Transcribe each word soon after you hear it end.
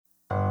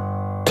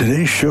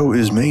Today's show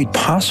is made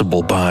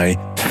possible by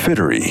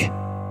Fittery.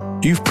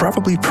 You've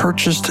probably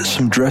purchased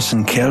some dress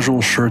and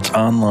casual shirts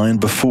online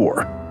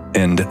before,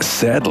 and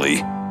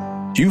sadly,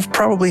 you've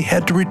probably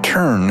had to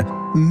return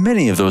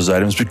many of those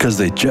items because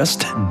they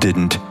just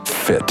didn't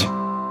fit.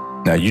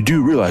 Now, you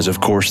do realize,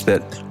 of course,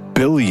 that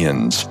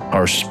billions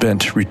are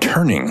spent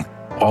returning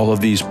all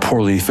of these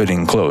poorly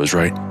fitting clothes,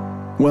 right?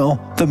 Well,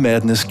 the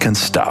madness can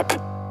stop.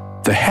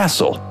 The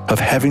hassle of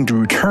having to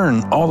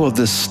return all of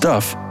this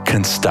stuff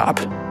can stop.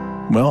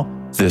 Well,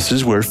 this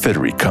is where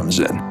Fittery comes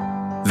in.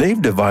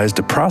 They've devised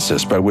a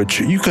process by which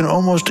you can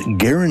almost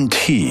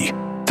guarantee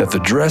that the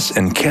dress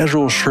and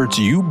casual shirts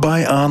you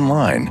buy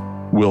online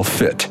will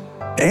fit.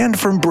 And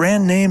from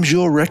brand names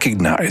you'll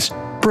recognize: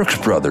 Brooks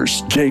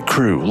Brothers, J.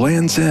 Crew,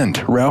 Lands'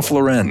 End, Ralph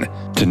Lauren,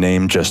 to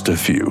name just a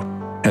few.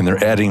 And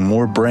they're adding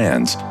more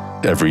brands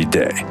every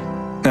day.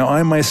 Now,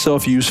 I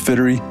myself use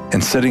Fittery,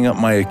 and setting up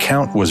my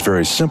account was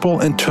very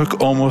simple and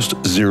took almost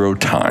zero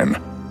time.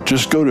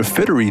 Just go to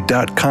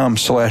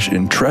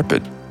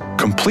fittery.com/intrepid,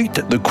 complete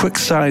the quick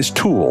size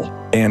tool,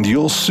 and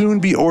you'll soon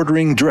be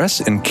ordering dress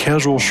and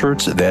casual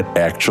shirts that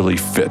actually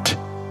fit.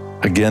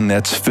 Again,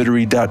 that's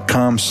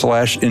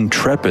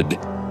fittery.com/intrepid.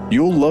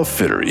 You'll love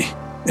Fittery,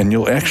 and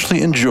you'll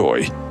actually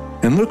enjoy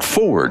and look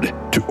forward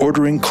to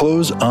ordering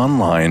clothes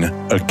online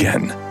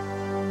again.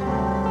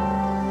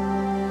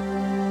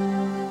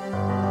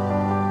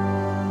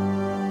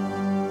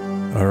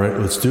 All right,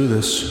 let's do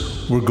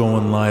this. We're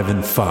going live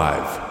in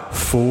 5,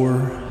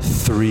 4,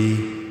 3.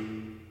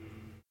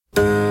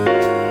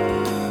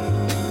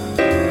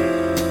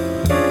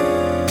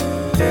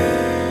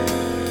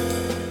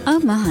 Oh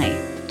my,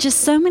 just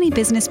so many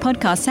business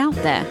podcasts out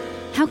there.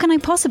 How can I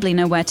possibly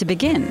know where to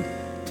begin?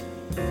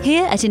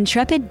 Here at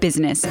Intrepid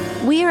Business,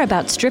 we are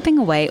about stripping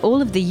away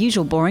all of the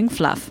usual boring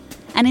fluff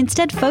and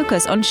instead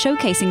focus on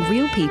showcasing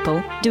real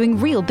people doing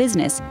real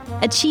business,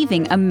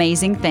 achieving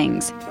amazing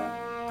things.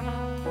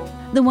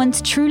 The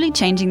ones truly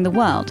changing the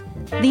world,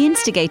 the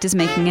instigators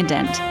making a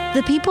dent,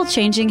 the people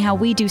changing how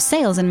we do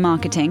sales and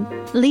marketing,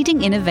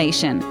 leading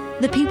innovation,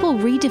 the people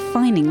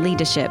redefining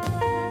leadership.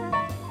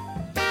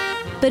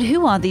 But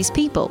who are these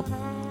people?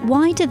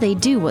 Why do they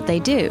do what they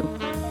do?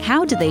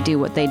 How do they do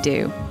what they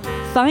do?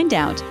 Find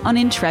out on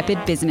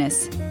Intrepid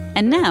Business.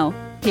 And now,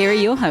 here are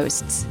your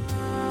hosts.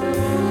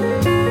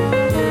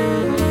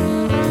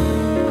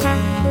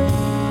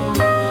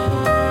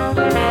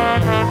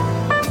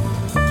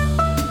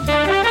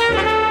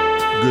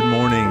 Good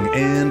morning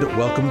and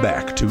welcome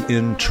back to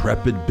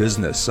Intrepid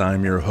Business.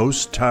 I'm your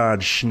host,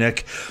 Todd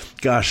Schneck.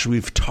 Gosh,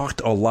 we've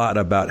talked a lot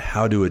about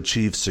how to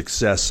achieve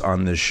success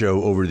on this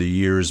show over the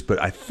years,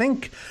 but I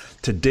think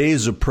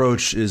today's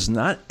approach is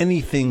not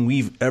anything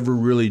we've ever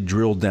really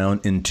drilled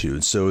down into.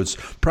 So it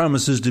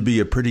promises to be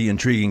a pretty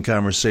intriguing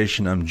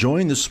conversation. I'm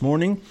joined this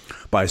morning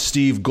by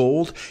Steve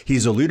Gold.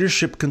 He's a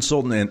leadership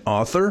consultant and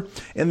author,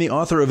 and the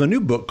author of a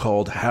new book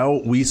called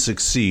How We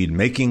Succeed,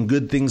 Making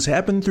Good Things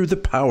Happen Through the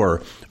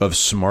Power of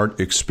Smart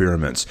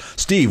Experiments.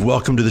 Steve,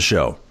 welcome to the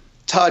show.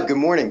 Todd, good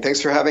morning. Thanks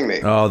for having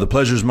me. Oh, the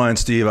pleasure's mine,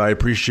 Steve. I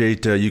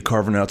appreciate you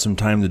carving out some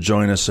time to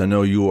join us. I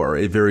know you are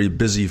a very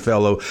busy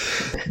fellow.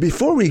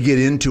 Before we get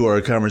into our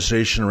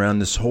conversation around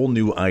this whole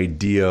new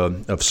idea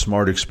of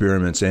smart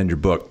experiments and your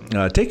book,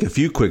 take a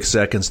few quick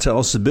seconds. Tell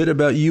us a bit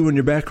about you and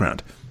your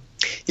background.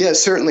 Yeah,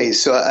 certainly.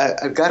 So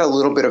I've got a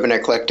little bit of an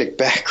eclectic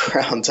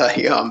background.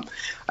 I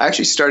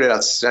actually started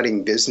out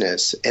studying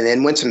business and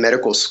then went to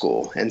medical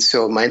school. And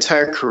so my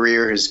entire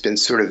career has been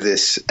sort of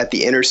this at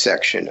the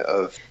intersection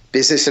of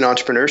business and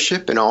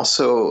entrepreneurship, and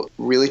also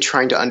really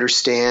trying to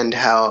understand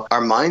how our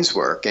minds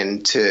work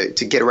and to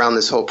get around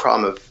this whole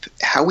problem of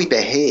how we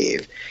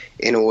behave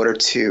in order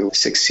to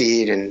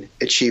succeed and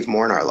achieve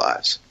more in our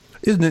lives.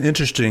 Isn't it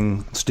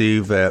interesting,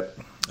 Steve, that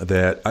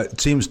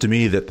it seems to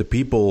me that the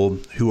people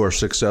who are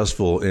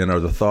successful and are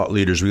the thought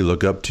leaders we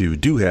look up to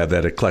do have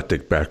that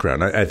eclectic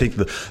background. I think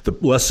the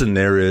lesson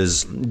there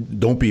is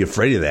don't be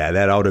afraid of that.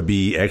 That ought to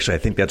be, actually, I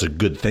think that's a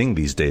good thing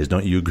these days.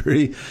 Don't you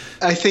agree?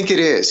 I think it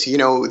is. You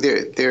know,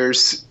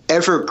 there's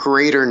ever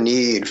greater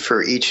need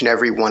for each and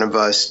every one of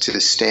us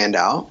to stand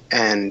out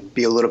and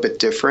be a little bit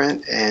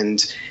different.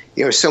 And,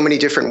 you know, so many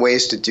different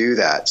ways to do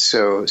that.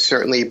 So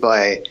certainly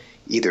by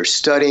either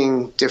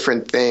studying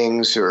different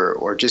things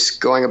or just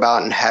going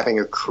about and having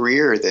a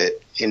career that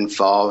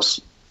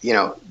involves, you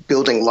know,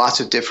 building lots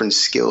of different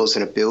skills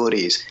and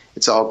abilities.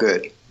 It's all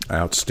good.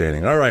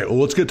 Outstanding. All right. Well,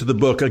 let's get to the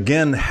book.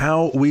 Again,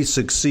 How We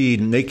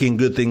Succeed, Making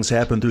Good Things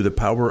Happen Through the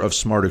Power of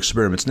Smart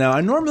Experiments. Now, I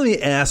normally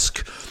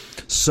ask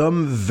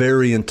some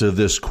variant of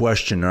this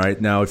question, all right?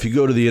 Now, if you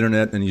go to the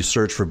internet and you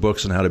search for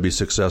books on how to be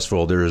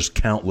successful, there's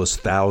countless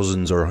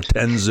thousands or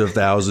tens of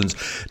thousands.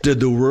 Did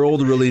the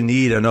world really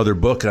need another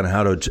book on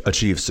how to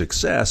achieve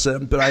success?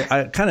 But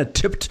I kind of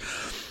tipped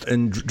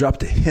and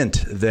dropped a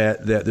hint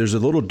that there's a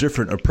little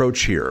different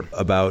approach here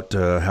about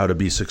how to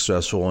be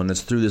successful, and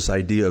it's through this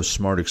idea of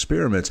smart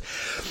experiments.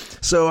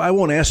 So I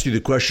won't ask you the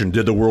question,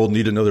 did the world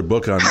need another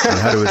book on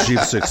how to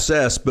achieve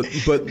success? But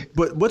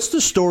what's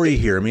the story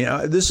here? I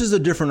mean, this is a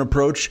different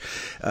approach.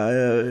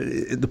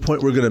 The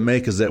point we're going to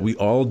make is that we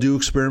all do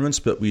experiments,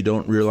 but we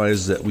don't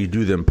realize that we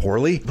do them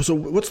poorly. So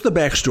what's the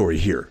backstory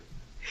here?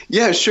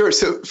 Yeah, sure.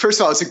 So first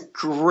of all, it's a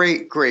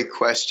great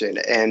question.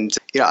 And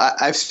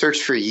I've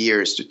searched for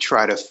years to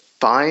try to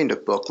find a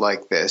book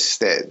like this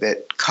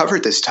that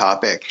covered this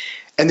topic.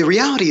 And the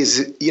reality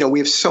is, we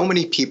have so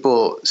many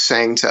people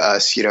saying to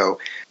us,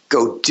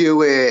 go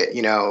do it,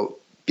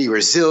 be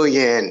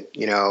resilient,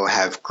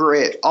 have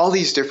grit, all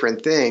these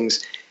different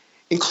things,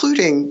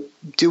 including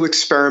do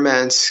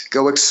experiments,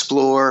 go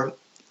explore.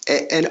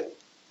 And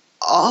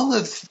all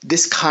of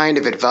this kind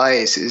of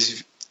advice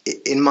is,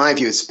 in my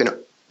view, it's been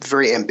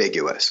very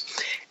ambiguous.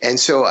 And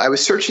so I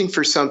was searching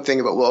for something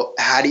about, well,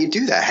 how do you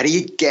do that? How do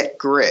you get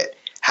grit?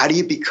 How do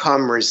you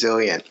become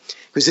resilient?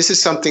 Because this is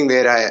something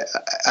that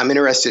I'm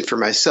interested for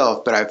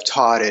myself, but I've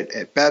taught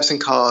at Babson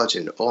College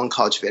and Olin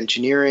College of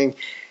Engineering.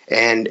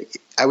 And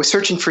I was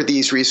searching for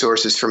these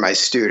resources for my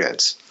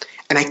students,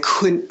 and I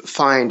couldn't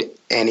find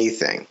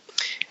anything.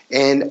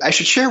 And I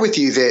should share with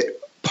you that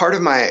part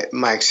of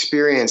my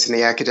experience in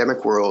the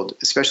academic world,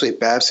 especially at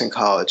Babson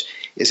College,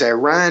 is I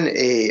ran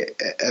a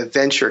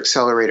venture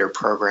accelerator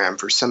program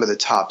for some of the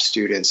top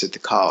students at the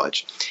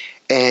college.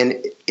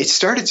 And it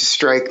started to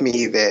strike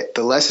me that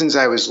the lessons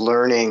I was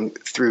learning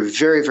through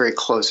very, very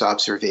close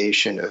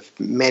observation of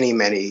many,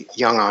 many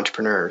young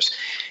entrepreneurs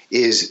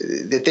is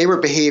that they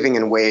were behaving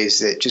in ways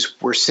that just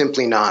were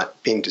simply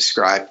not being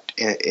described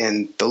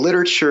in the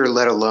literature,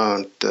 let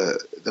alone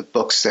the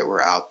books that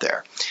were out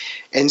there.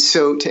 And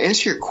so to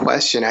answer your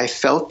question, I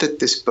felt that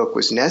this book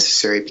was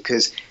necessary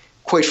because,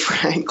 quite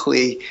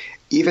frankly,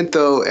 even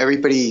though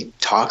everybody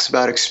talks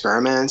about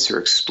experiments or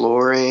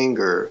exploring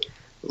or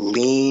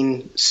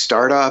lean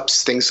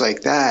startups, things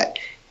like that,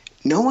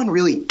 no one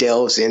really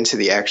delves into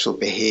the actual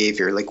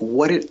behavior, like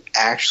what it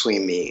actually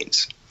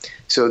means.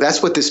 So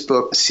that's what this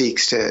book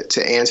seeks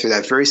to answer.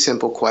 That very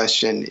simple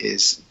question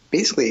is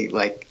basically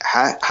like,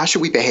 how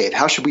should we behave?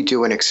 How should we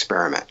do an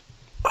experiment?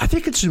 I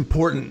think it's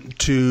important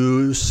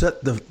to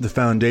set the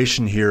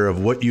foundation here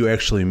of what you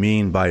actually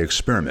mean by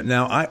experiment.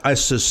 Now, I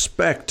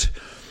suspect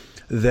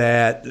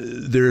that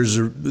there's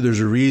a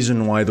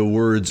reason why the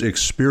words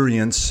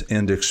experience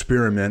and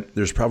experiment,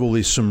 there's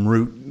probably some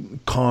root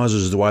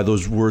causes to why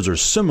those words are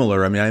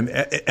similar. I mean,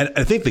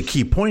 I think the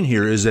key point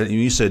here is that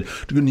you said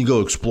when you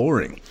go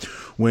exploring,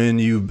 when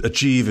you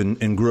achieve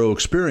and grow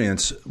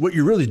experience, what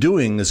you're really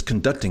doing is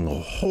conducting a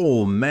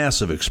whole mass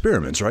of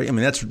experiments, right? I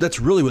mean, that's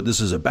really what this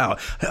is about.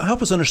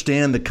 Help us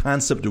understand the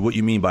concept of what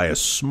you mean by a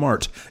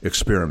smart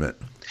experiment.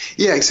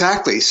 Yeah,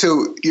 exactly.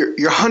 So you're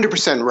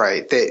 100%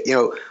 right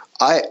that,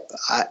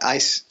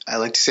 I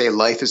like to say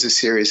life is a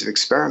series of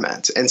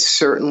experiments, and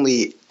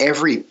certainly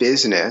every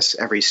business,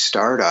 every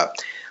startup,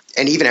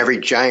 and even every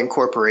giant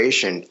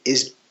corporation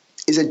is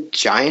a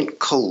giant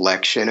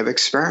collection of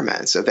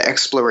experiments, of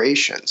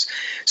explorations.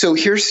 So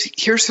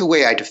here's the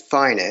way I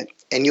define it,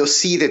 and you'll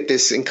see that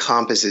this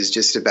encompasses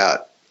just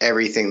about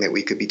everything that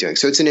we could be doing.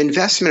 So it's an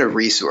investment of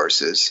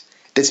resources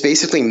that's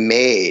basically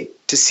made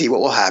to see what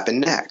will happen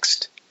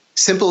next.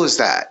 Simple as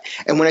that.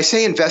 And when I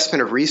say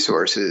investment of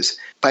resources,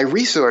 by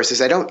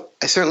resources,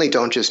 I certainly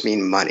don't just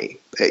mean money.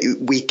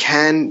 We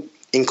can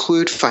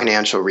include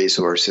financial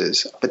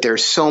resources, but there are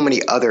so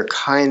many other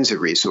kinds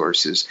of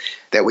resources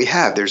that we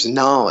have. There's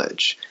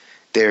knowledge,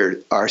 there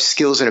are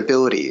skills and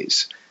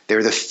abilities, there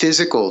are the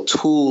physical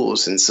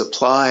tools and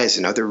supplies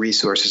and other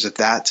resources of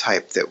that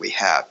type that we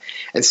have.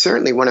 And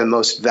certainly one of the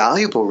most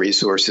valuable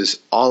resources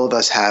all of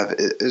us have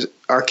is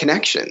our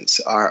connections,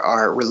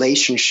 our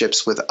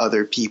relationships with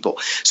other people.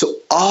 So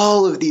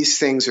all of these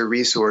things are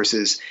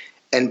resources.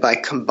 And by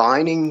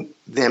combining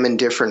them in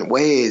different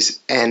ways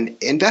and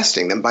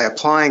investing them, by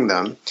applying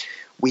them,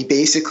 we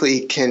basically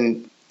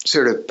can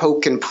sort of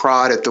poke and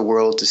prod at the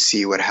world to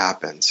see what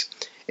happens.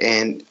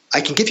 And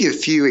I can give you a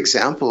few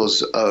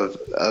examples of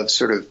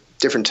sort of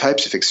different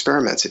types of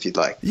experiments if you'd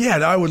like. Yeah,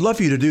 I would love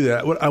for you to do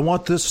that. I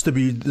want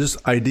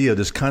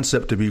this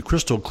concept to be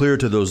crystal clear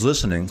to those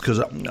listening,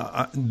 because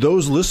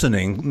those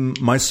listening,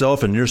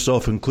 myself and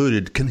yourself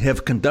included, can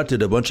have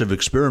conducted a bunch of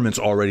experiments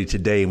already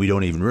today and we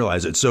don't even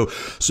realize it. So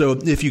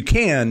if you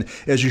can,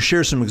 as you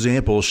share some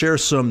examples, share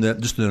some that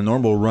just in the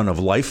normal run of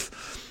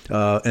life,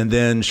 and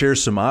then share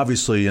some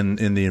obviously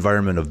in the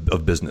environment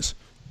of business.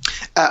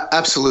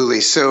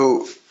 Absolutely.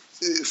 So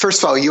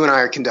first of all, you and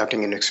I are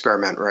conducting an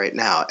experiment right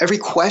now. Every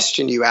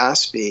question you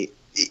ask me,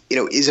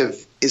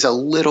 is a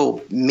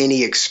little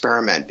mini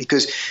experiment,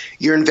 because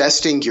you're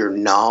investing your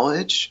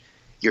knowledge,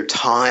 your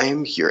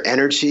time, your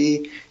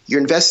energy. You're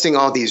investing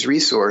all these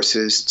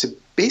resources to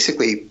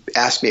basically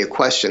ask me a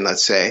question,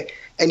 let's say,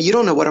 and you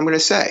don't know what I'm going to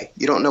say.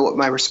 You don't know what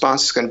my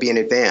response is going to be in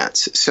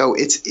advance. So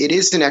it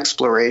is an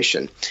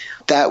exploration.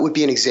 That would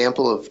be an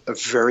example of a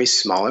very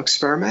small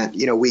experiment.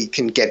 We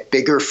can get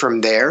bigger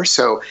from there.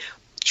 So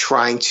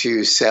trying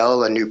to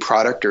sell a new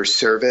product or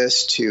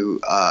service to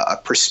a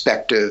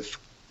prospective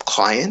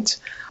client.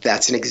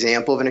 That's an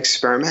example of an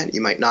experiment.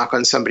 You might knock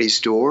on somebody's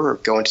door or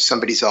go into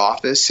somebody's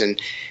office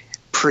and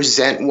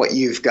present what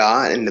you've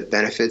got and the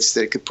benefits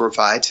that it could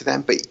provide to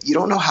them, but you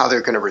don't know how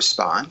they're going to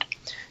respond.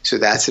 So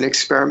that's an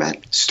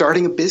experiment.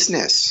 Starting a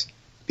business,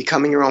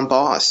 becoming your own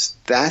boss,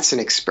 that's an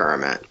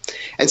experiment.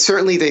 And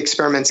certainly the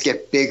experiments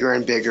get bigger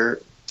and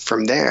bigger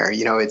from there.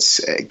 It's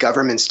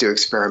governments do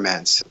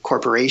experiments,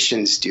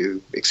 corporations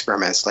do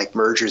experiments like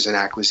mergers and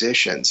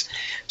acquisitions.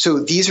 So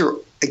these are,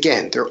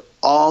 again, they're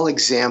all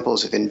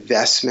examples of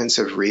investments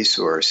of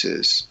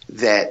resources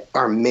that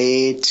are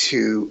made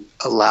to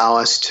allow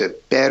us to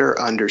better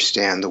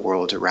understand the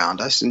world around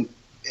us. And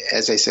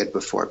as I said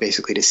before,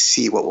 basically to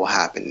see what will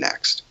happen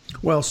next.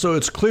 Well, so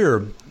it's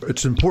clear,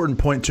 it's an important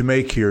point to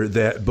make here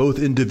that both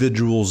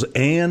individuals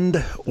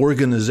and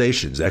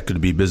organizations, that could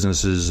be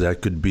businesses,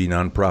 that could be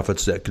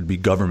nonprofits, that could be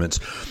governments,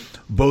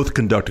 both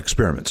conduct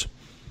experiments.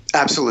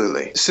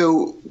 Absolutely.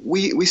 So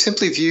we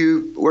simply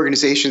view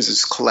organizations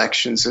as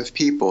collections of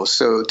people.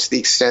 So to the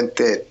extent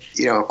that,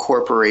 a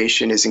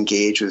corporation is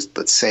engaged with,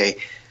 let's say,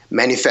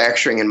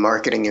 manufacturing and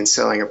marketing and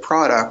selling a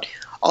product,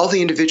 all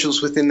the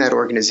individuals within that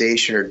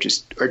organization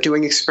are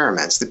doing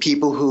experiments. The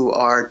people who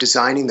are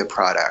designing the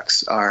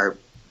products are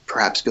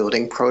perhaps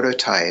building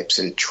prototypes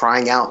and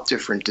trying out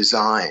different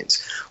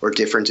designs or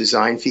different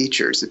design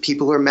features. The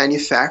people who are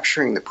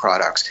manufacturing the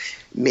products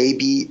may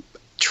be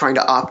trying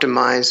to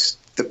optimize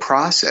the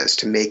process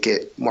to make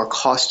it more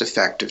cost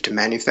effective to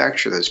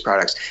manufacture those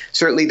products.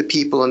 Certainly the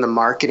people in the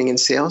marketing and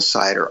sales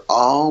side are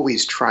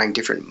always trying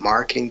different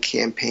marketing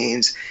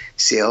campaigns,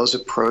 sales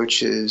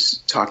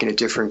approaches, talking to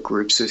different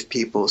groups of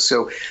people.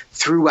 So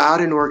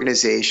throughout an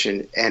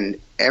organization and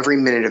every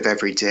minute of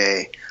every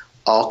day,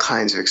 all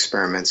kinds of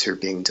experiments are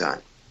being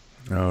done.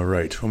 All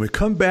right. When we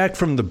come back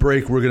from the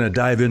break, we're going to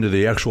dive into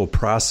the actual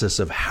process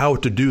of how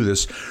to do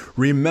this.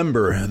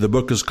 Remember, the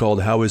book is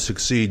called How We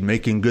Succeed,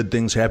 Making Good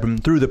Things Happen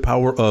Through the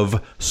Power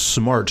of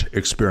Smart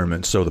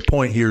Experiments. So the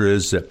point here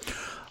is that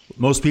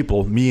most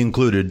people, me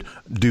included,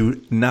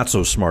 do not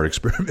so smart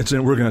experiments,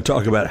 and we're going to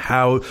talk about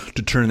how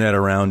to turn that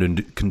around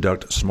and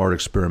conduct smart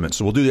experiments.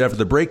 So we'll do that after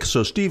the break.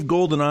 So Steve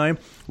Gold and I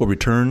will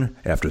return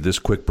after this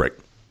quick break.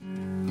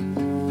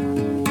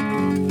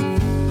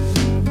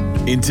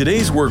 In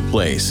today's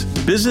workplace,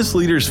 business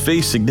leaders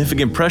face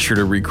significant pressure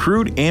to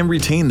recruit and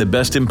retain the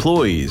best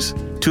employees,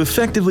 to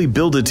effectively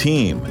build a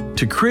team,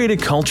 to create a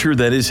culture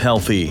that is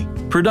healthy,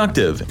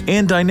 productive,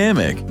 and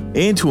dynamic,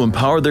 and to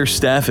empower their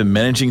staff in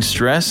managing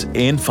stress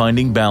and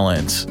finding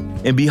balance.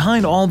 And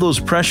behind all those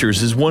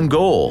pressures is one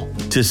goal: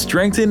 to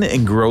strengthen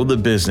and grow the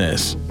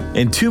business.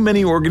 And too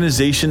many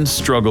organizations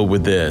struggle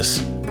with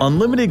this.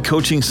 Unlimited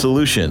Coaching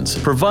Solutions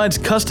provides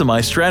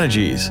customized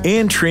strategies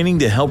and training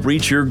to help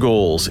reach your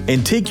goals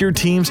and take your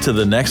teams to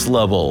the next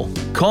level.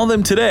 Call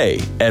them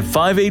today at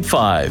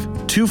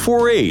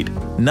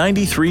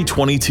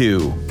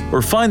 585-248-9322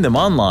 or find them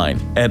online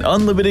at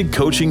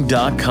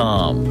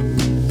unlimitedcoaching.com.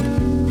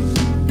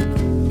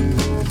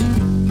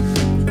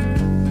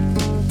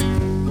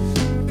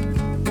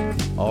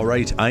 All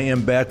right, I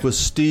am back with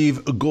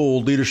Steve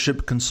Gold,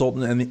 leadership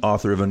consultant and the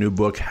author of a new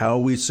book, How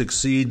We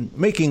Succeed,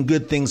 Making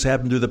Good Things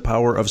Happen Through the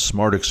Power of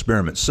Smart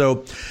Experiments.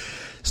 So,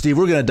 Steve,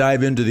 we're going to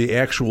dive into the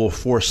actual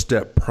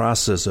 4-step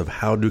process of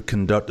how to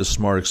conduct a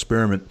smart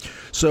experiment.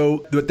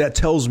 So what that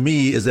tells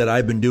me is that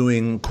I've been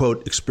doing,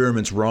 quote,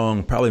 experiments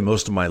wrong probably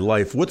most of my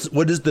life.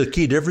 What is the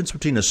key difference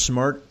between a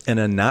smart and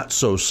a not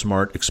so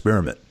smart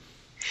experiment?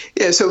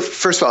 Yeah, so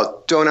first of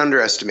all, don't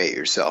underestimate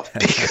yourself,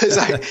 because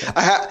I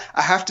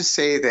have to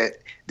say that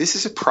this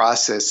is a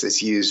process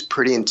that's used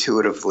pretty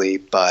intuitively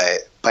by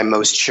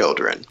most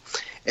children.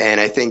 And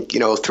I think,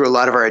 through a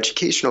lot of our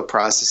educational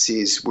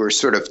processes, we're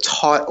sort of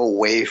taught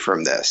away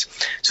from this.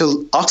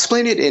 So I'll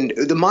explain it in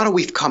the model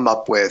we've come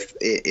up with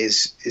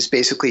is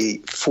basically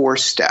 4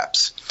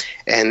 steps.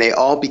 And they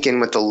all begin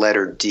with the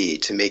letter D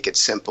to make it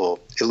simple,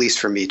 at least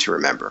for me to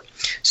remember.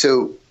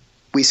 So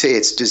we say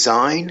it's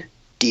design,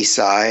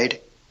 decide,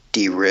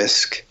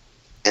 de-risk,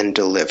 and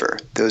deliver.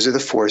 Those are the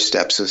 4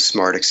 steps of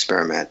smart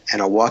experiment,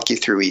 and I'll walk you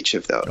through each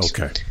of those.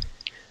 Okay.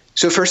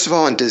 So first of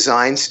all, in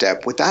design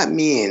step, what that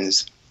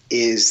means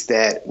is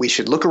that we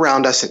should look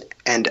around us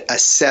and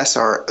assess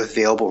our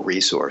available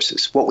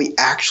resources, what we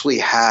actually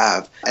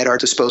have at our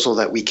disposal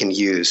that we can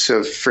use.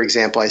 So for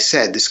example, I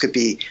said this could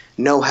be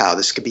know-how,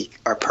 this could be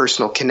our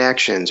personal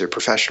connections or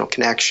professional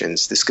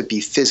connections, this could be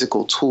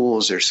physical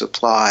tools or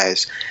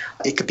supplies,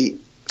 it could be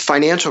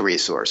financial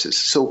resources.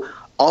 So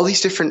all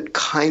these different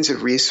kinds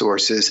of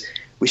resources,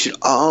 we should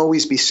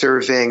always be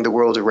surveying the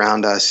world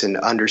around us and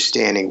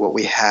understanding what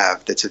we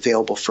have that's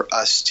available for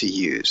us to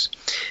use.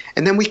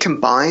 And then we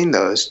combine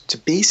those to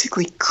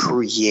basically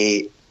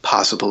create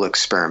possible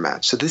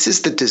experiments. So this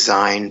is the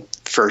design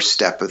first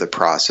step of the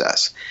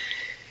process.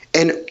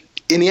 And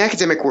in the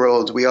academic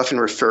world, we often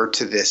refer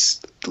to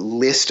this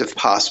list of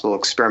possible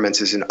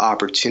experiments as an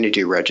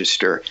opportunity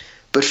register.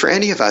 But for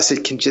any of us,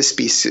 it can just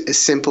be as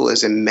simple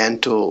as a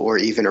mental or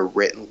even a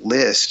written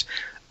list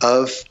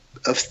of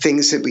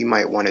things that we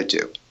might want to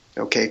do,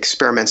 okay,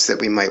 experiments that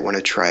we might want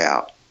to try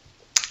out.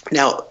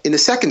 Now, in the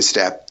second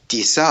step,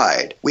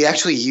 decide, we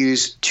actually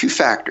use two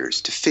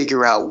factors to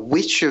figure out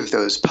which of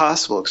those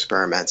possible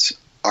experiments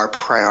are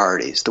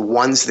priorities, the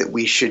ones that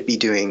we should be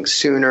doing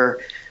sooner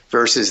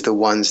versus the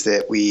ones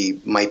that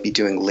we might be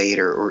doing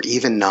later or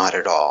even not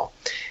at all.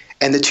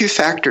 And the two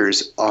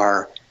factors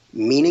are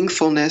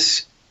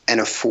meaningfulness and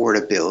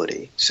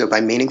affordability. So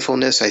by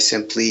meaningfulness, I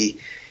simply,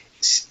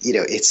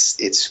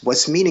 it's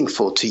what's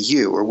meaningful to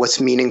you or what's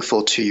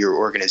meaningful to your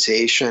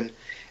organization.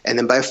 And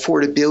then by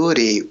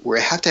affordability, we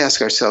have to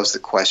ask ourselves the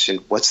question,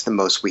 what's the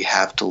most we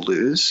have to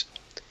lose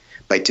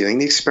by doing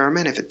the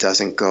experiment if it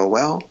doesn't go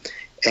well?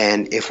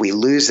 And if we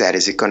lose that,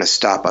 is it going to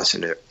stop us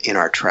in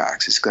our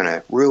tracks? It's going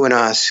to ruin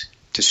us,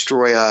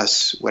 destroy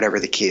us, whatever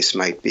the case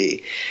might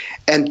be.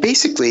 And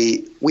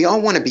basically, we all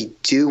want to be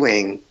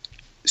doing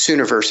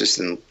sooner versus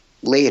than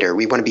later.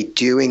 We want to be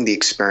doing the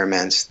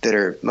experiments that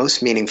are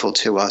most meaningful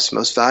to us,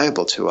 most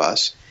valuable to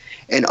us,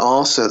 and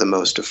also the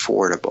most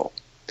affordable.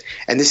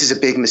 And this is a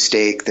big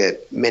mistake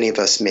that many of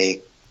us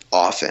make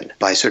often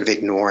by sort of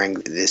ignoring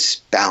this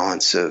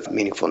balance of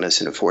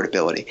meaningfulness and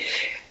affordability.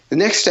 The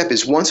next step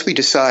is once we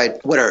decide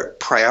what our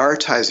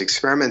prioritized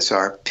experiments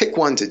are, pick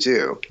one to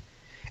do,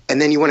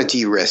 and then you want to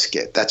de-risk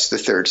it. That's the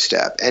third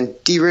step.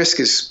 And de-risk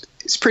is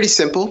pretty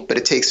simple, but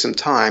it takes some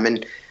time.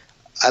 And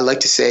I like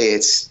to say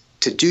it's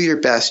to do your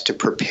best to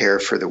prepare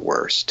for the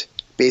worst.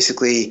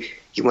 Basically,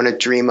 you want to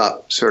dream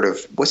up sort of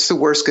what's the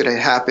worst going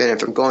to happen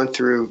if I'm going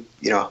through,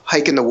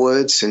 hike in the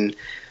woods and,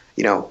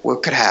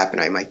 what could happen?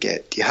 I might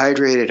get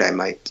dehydrated. I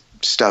might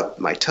stub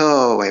my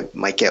toe. I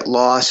might get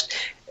lost.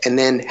 And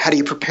then how do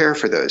you prepare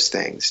for those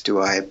things? Do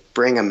I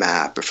bring a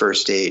map, a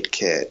first aid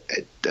kit,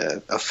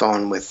 a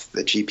phone with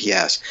the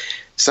GPS,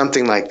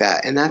 something like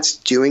that? And that's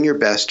doing your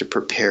best to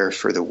prepare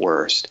for the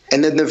worst.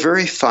 And then the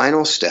very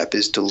final step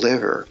is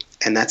deliver.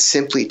 And that's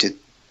simply to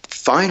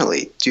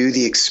finally do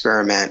the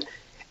experiment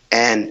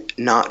and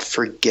not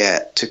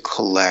forget to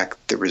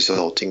collect the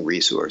resulting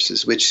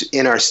resources, which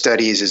in our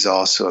studies is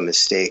also a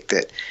mistake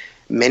that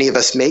many of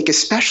us make,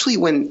 especially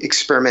when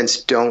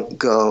experiments don't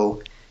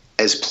go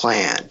as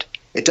planned.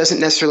 It doesn't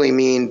necessarily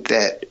mean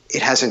that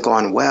it hasn't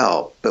gone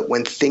well, but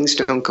when things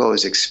don't go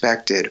as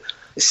expected,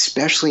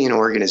 especially in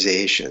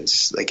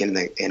organizations, like in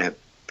a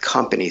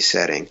company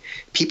setting,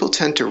 people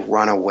tend to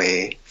run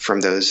away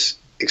from those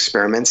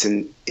experiments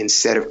and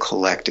instead of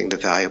collecting the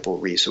valuable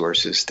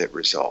resources that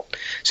result.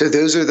 So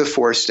those are the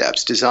 4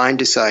 steps: design,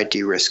 decide,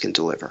 de-risk, and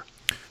deliver.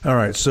 All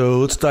right, so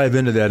let's dive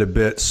into that a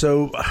bit.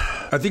 So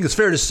I think it's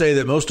fair to say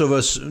that most of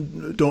us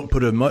don't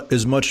put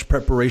as much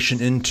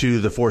preparation into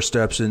the 4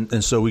 steps,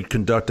 and so we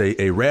conduct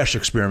a rash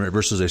experiment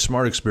versus a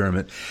smart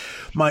experiment.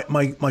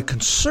 My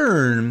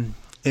concern,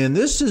 and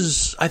this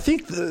is, I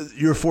think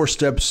your 4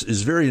 steps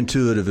is very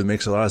intuitive. It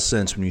makes a lot of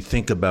sense when you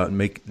think about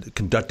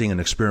conducting an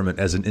experiment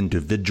as an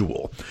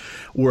individual.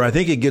 Where I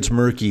think it gets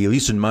murky, at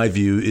least in my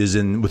view, is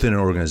within an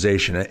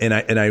organization. And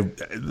a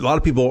lot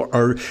of people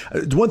are.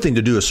 It's one thing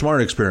to do a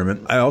smart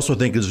experiment. I also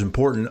think it's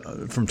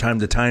important from time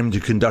to time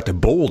to conduct a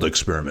bold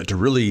experiment, to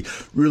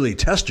really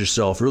test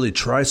yourself, really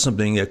try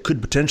something that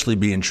could potentially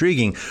be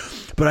intriguing.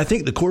 But I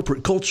think the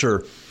corporate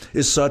culture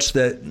is such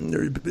that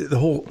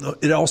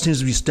it all seems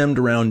to be stemmed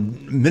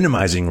around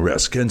minimizing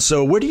risk. And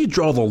so where do you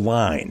draw the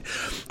line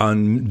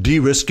on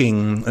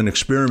de-risking an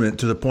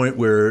experiment to the point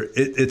where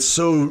it's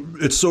so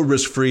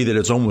risk-free that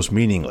it's almost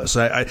meaningless?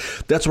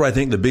 That's where I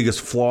think the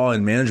biggest flaw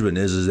in management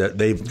is that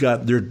they've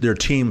got their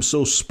team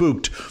so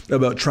spooked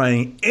about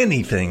trying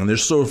anything, and they're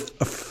so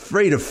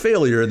afraid of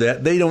failure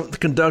that they don't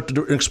conduct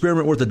an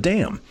experiment worth a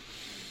damn.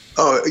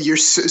 Oh, you're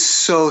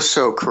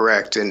so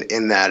correct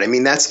in that. I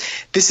mean, this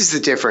is the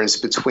difference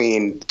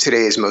between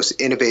today's most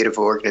innovative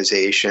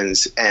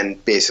organizations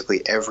and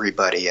basically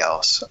everybody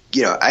else.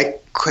 I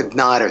could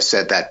not have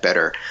said that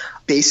better.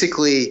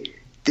 Basically,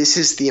 this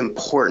is the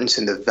importance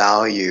and the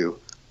value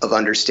of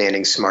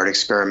understanding smart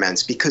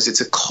experiments because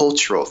it's a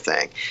cultural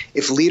thing.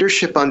 If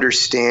leadership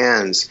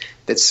understands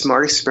that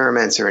smart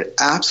experiments are an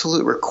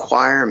absolute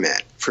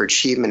requirement for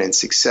achievement and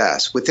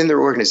success within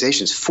their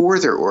organizations, for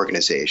their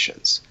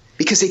organizations,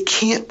 because they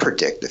can't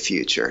predict the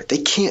future. They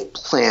can't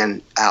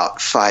plan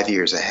out 5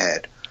 years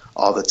ahead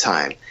all the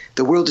time.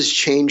 The world is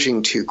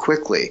changing too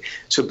quickly.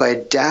 So by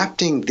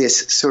adapting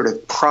this sort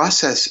of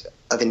process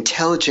of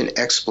intelligent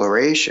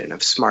exploration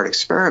of smart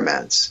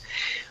experiments,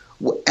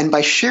 and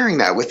by sharing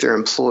that with their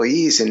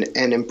employees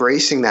and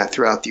embracing that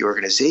throughout the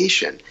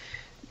organization,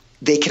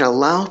 they can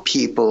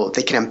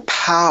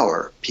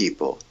empower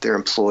people, their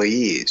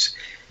employees,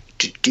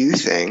 to do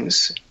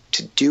things,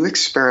 to do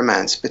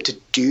experiments, but to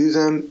do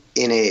them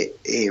in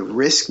a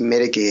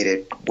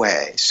risk-mitigated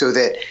way so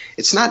that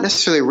it's not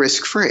necessarily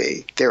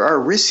risk-free. There are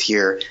risks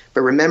here,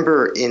 but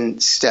remember in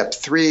step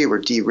 3, we're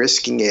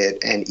de-risking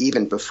it, and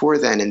even before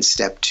then in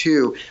step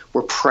 2,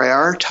 we're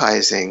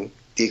prioritizing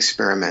the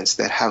experiments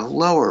that have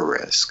lower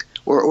risk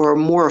or are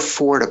more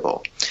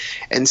affordable.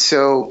 And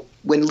so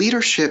when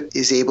leadership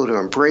is able to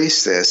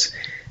embrace this,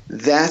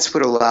 that's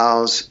what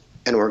allows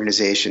an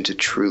organization to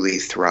truly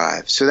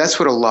thrive. So that's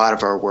what a lot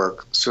of our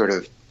work sort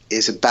of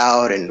is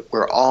about, and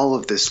where all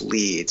of this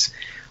leads.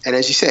 And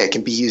as you say, it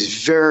can be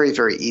used very,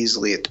 very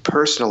easily at the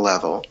personal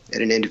level,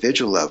 at an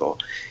individual level.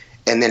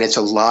 And then it's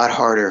a lot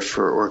harder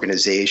for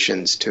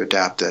organizations to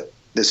adopt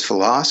this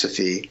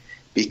philosophy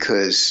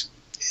because,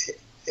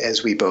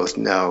 as we both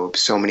know,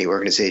 so many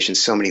organizations,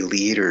 so many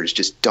leaders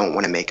just don't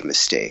want to make a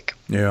mistake.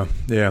 Yeah.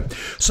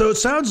 So it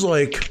sounds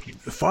like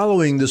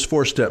following this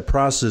 4-step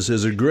process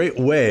is a great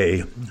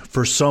way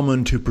for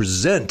someone to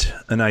present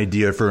an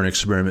idea for an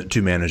experiment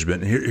to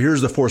management.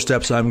 Here's the 4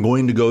 steps I'm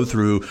going to go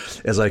through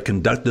as I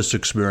conduct this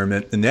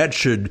experiment, and that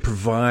should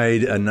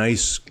provide a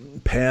nice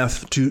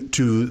path to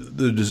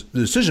the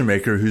decision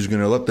maker who's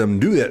going to let them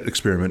do that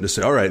experiment to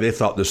say, all right, they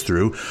thought this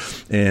through,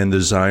 and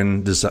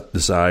design,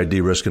 decide,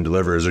 de-risk, and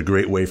deliver is a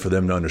great way for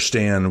them to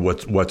understand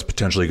what's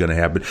potentially going to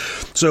happen.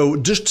 So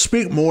just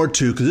speak more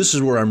to, because this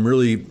is where I'm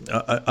really,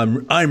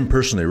 I'm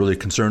personally really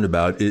concerned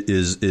about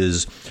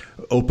is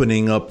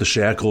opening up the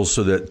shackles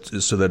so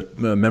that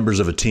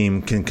members of a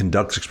team can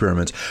conduct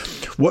experiments.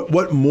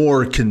 What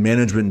more can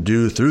management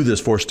do through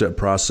this 4-step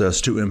process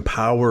to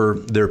empower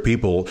their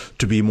people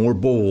to be more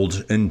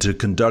bold and to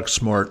conduct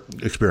smart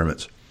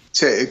experiments?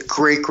 It's a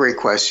great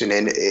question.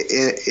 And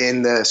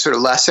in the sort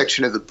of last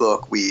section of the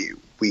book,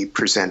 we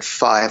present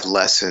 5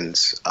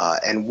 lessons.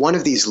 And one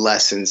of these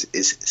lessons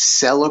is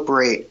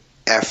celebrate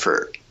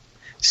effort,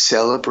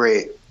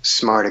 celebrate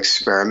smart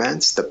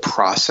experiments, the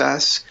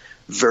process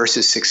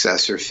versus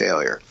success or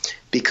failure.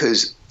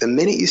 Because the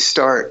minute you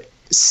start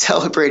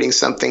celebrating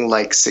something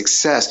like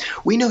success,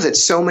 we know that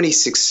so many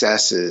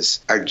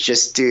successes are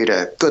just due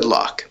to good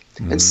luck.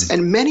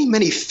 And many,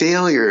 many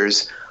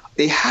failures,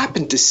 they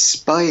happen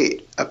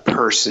despite a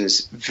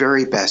person's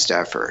very best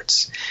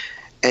efforts.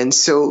 And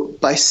so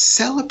by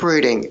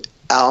celebrating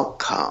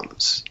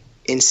outcomes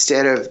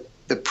instead of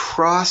the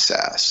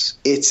process,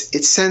 it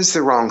sends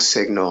the wrong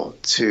signal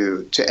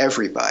to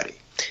everybody.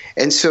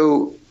 And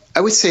so I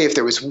would say if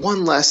there was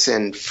one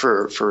lesson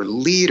for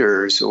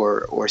leaders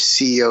or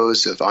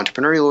CEOs of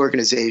entrepreneurial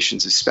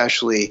organizations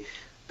especially,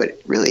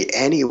 but really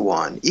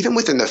anyone, even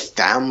within the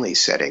family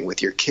setting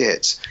with your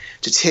kids,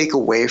 to take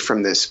away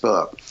from this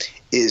book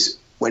is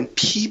when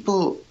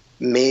people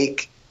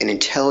make an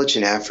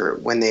intelligent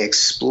effort, when they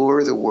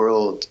explore the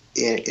world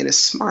in a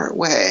smart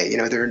way,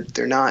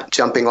 they're not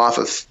jumping off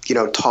of,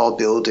 tall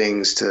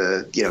buildings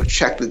to,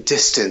 check the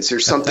distance or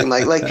something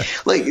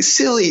like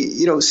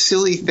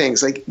silly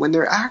things. Like when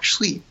they're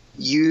actually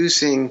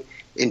using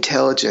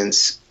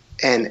intelligence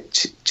and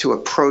to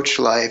approach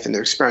life and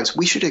their experience,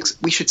 we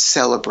should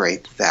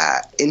celebrate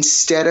that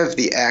instead of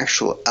the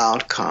actual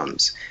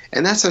outcomes.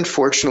 And that's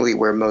unfortunately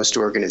where most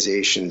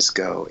organizations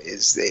go,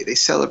 is they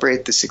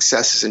celebrate the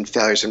successes and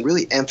failures and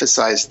really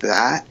emphasize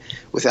that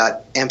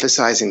without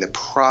emphasizing the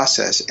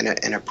process and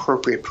an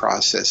appropriate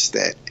process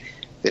that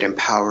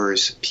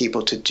empowers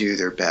people to do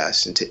their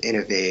best and to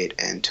innovate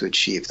and to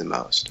achieve the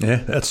most. Yeah,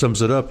 that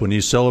sums it up. When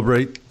you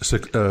celebrate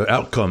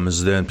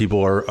outcomes, then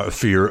people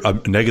fear a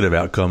negative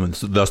outcome, and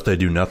thus they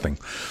do nothing.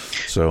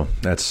 So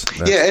that's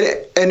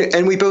yeah,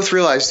 and we both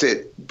realize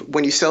that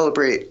when you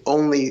celebrate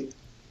only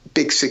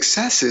big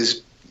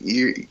successes,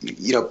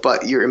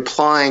 but you're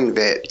implying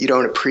that you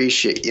don't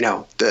appreciate,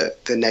 the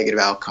negative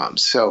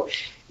outcomes. So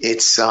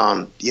it's,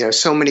 so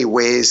many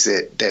ways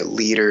that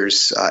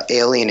leaders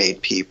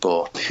alienate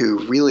people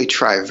who really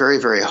try very,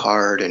 very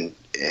hard and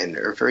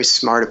are very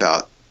smart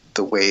about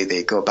the way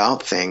they go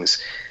about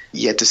things.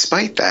 Yet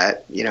despite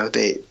that,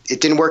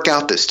 it didn't work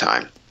out this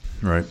time.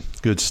 Right.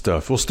 Good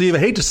stuff. Well, Steve, I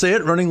hate to say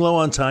it, running low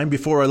on time.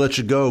 Before I let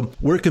you go,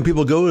 where can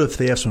people go if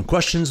they have some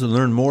questions and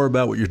learn more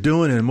about what you're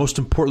doing? And most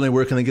importantly,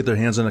 where can they get their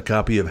hands on a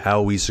copy of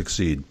How We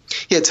Succeed?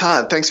 Yeah,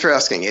 Todd, thanks for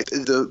asking.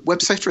 The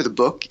website for the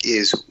book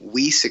is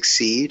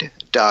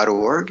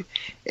wesucceed.org,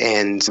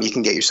 and you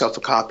can get yourself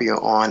a copy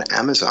on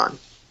Amazon.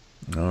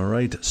 All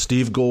right.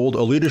 Steve Gold,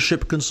 a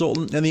leadership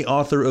consultant and the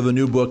author of a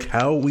new book,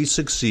 How We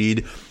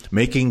Succeed,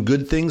 Making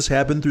Good Things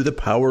Happen Through the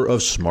Power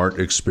of Smart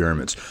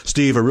Experiments.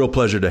 Steve, a real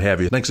pleasure to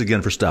have you. Thanks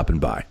again for stopping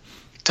by.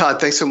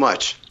 Todd, thanks so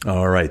much.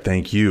 All right.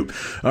 Thank you.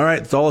 All right.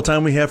 That's all the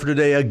time we have for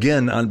today.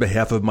 Again, on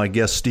behalf of my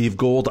guest, Steve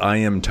Gold, I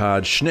am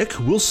Todd Schnick.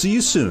 We'll see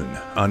you soon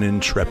on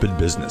Intrepid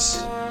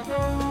Business.